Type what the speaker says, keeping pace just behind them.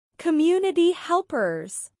Community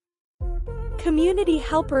helpers. Community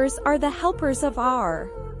helpers are the helpers of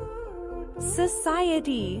our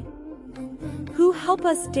society, who help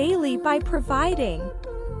us daily by providing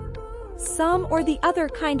some or the other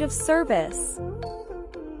kind of service.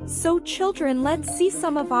 So children, let's see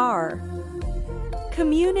some of our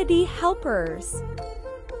community helpers.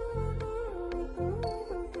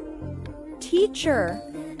 Teacher.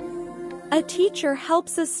 A teacher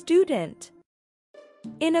helps a student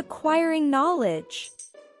in acquiring knowledge.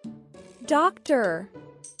 Doctor.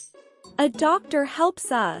 A doctor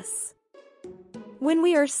helps us when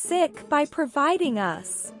we are sick by providing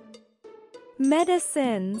us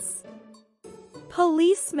medicines.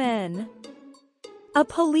 Policeman. A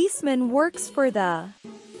policeman works for the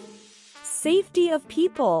safety of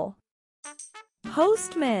people.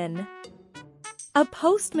 Postman. A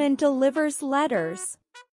postman delivers letters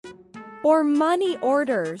or money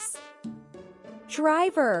orders.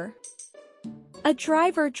 Driver. A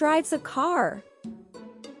driver drives a car,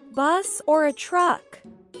 bus or a truck.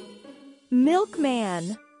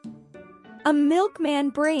 Milkman. A milkman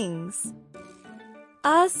brings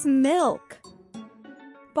us milk.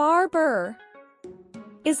 Barber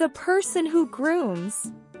is a person who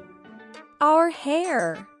grooms our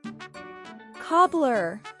hair.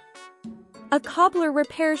 Cobbler. A cobbler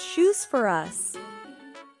repairs shoes for us.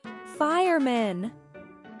 Fireman.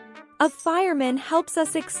 A fireman helps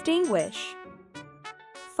us extinguish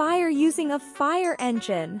fire using a fire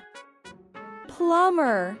engine.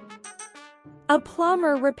 Plumber. A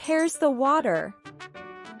plumber repairs the water,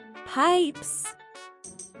 pipes,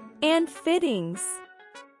 and fittings.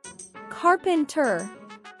 Carpenter.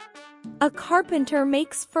 A carpenter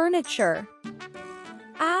makes furniture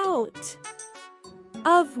out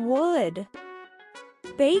of wood.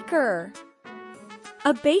 Baker.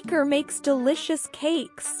 A baker makes delicious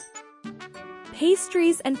cakes,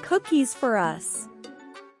 pastries and cookies for us.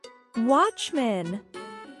 Watchman.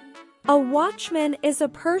 A watchman is a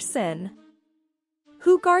person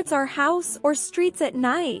who guards our house or streets at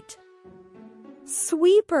night.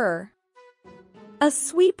 Sweeper. A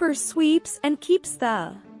sweeper sweeps and keeps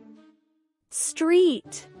the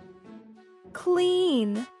street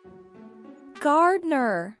clean.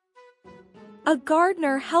 Gardener. A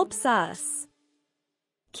gardener helps us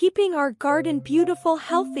keeping our garden beautiful,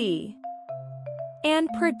 healthy, and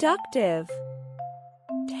productive.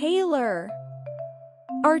 Tailor.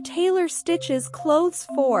 Our tailor stitches clothes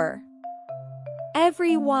for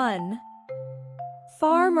everyone.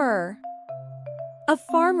 Farmer. A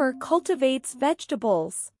farmer cultivates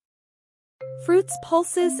vegetables, fruits,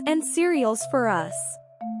 pulses, and cereals for us.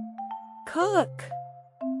 Cook.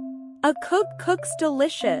 A cook cooks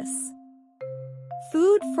delicious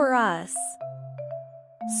food for us.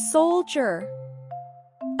 Soldier.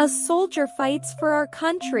 A soldier fights for our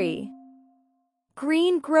country.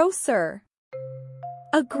 Greengrocer.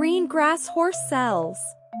 A green grass horse sells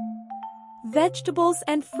vegetables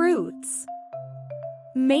and fruits.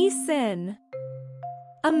 Mason.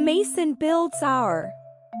 A mason builds our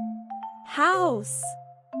house.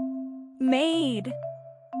 Maid.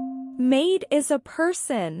 Maid is a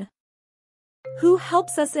person who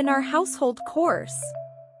helps us in our household chores.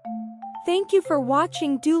 Thank you for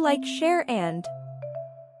watching. Do like, share, and